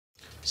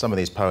Some of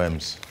these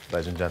poems,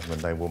 ladies and gentlemen,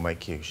 they will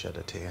make you shed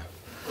a tear.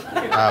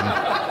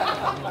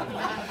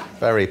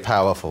 Very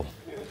powerful.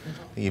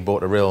 You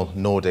brought a real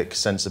Nordic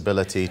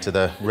sensibility to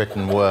the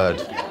written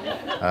word.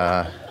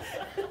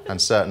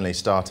 And certainly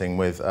starting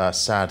with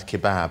Sad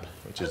Kebab,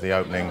 which is the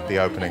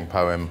opening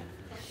poem.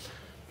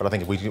 But I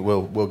think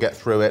we'll get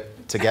through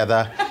it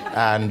together,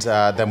 and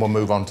then we'll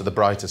move on to the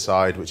brighter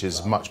side, which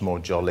is much more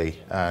jolly.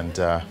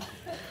 And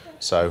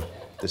so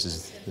this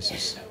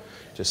is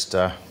just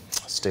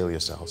steel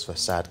yourselves for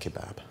Sad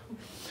Kebab.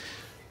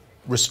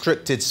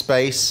 Restricted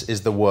space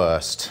is the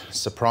worst.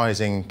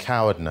 Surprising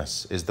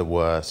cowardness is the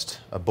worst.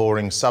 A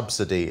boring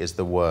subsidy is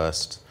the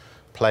worst.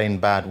 Plain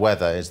bad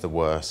weather is the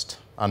worst.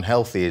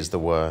 Unhealthy is the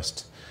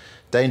worst.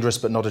 Dangerous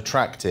but not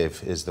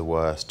attractive is the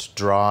worst.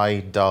 Dry,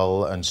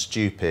 dull and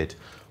stupid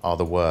are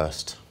the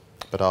worst.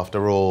 But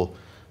after all,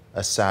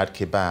 a sad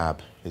kebab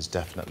is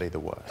definitely the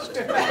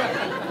worst.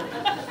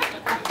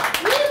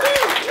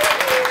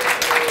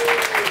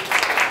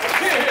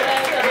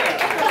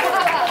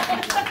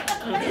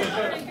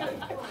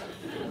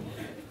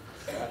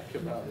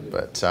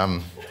 But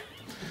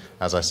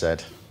as I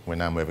said, we're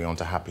now moving on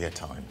to happier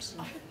times.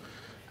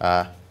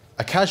 A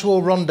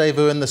casual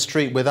rendezvous in the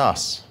street with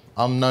us.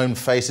 Unknown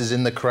faces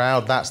in the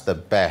crowd, that's the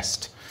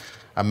best.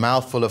 A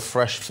mouthful of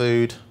fresh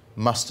food,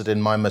 mustard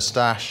in my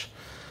moustache,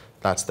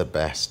 that's the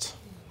best.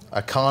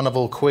 A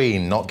carnival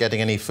queen not getting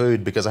any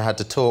food because I had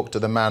to talk to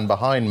the man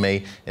behind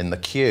me in the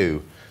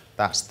queue,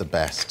 that's the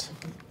best.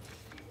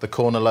 The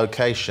corner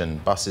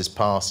location, buses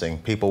passing,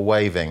 people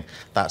waving,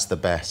 that's the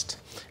best.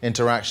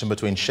 Interaction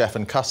between chef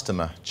and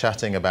customer,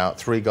 chatting about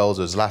 3 goals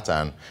of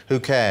Zlatan, who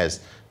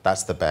cares,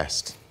 that's the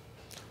best.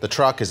 The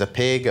truck is a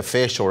pig, a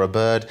fish or a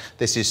bird.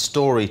 This is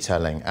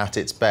storytelling at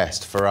its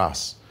best for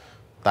us.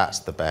 That's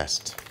the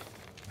best.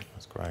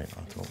 That's great,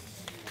 I thought.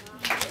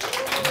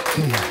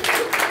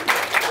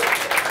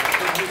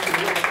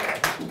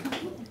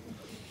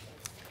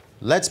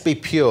 Let's be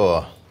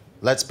pure.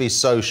 Let's be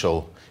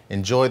social.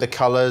 Enjoy the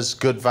colours,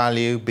 good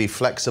value, be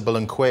flexible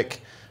and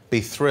quick.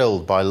 Be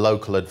thrilled by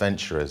local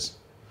adventurers.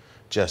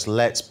 Just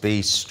let's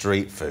be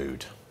street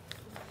food.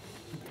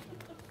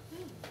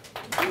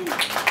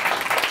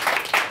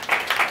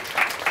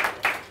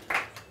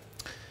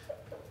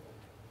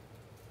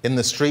 In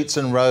the streets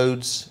and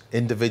roads,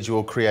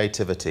 individual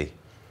creativity.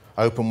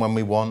 Open when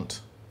we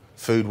want,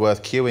 food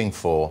worth queuing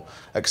for,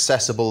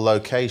 accessible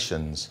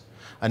locations,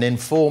 an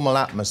informal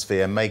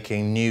atmosphere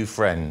making new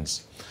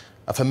friends,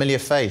 a familiar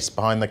face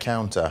behind the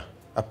counter,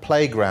 a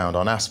playground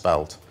on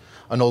asphalt,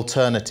 an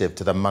alternative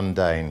to the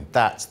mundane.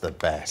 That's the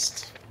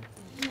best.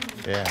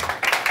 Yeah.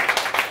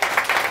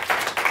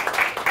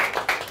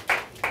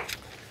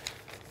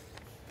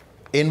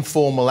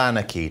 Informal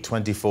anarchy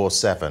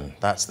 24/7.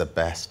 That's the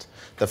best.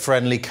 The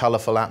friendly,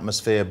 colourful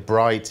atmosphere,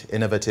 bright,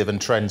 innovative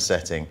and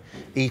trend-setting.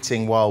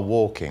 Eating while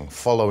walking,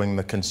 following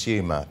the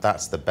consumer,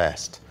 that's the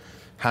best.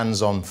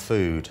 Hands-on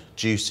food,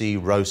 juicy,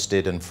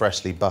 roasted and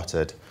freshly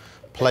buttered.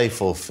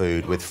 Playful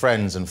food with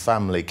friends and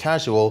family,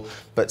 casual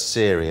but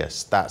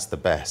serious, that's the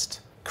best.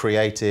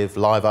 Creative,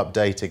 live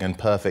updating and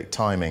perfect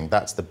timing,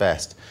 that's the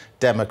best.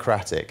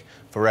 Democratic,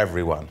 for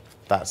everyone,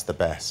 that's the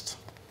best.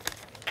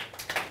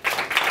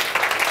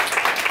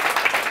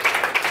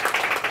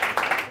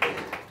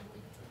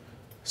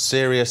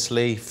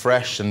 Seriously,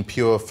 fresh and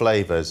pure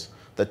flavours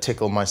that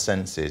tickle my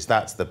senses,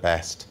 that's the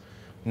best.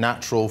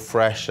 Natural,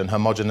 fresh and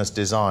homogeneous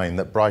design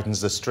that brightens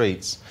the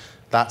streets,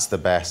 that's the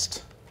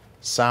best.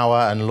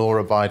 Sour and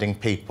law-abiding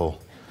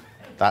people,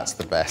 that's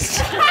the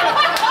best.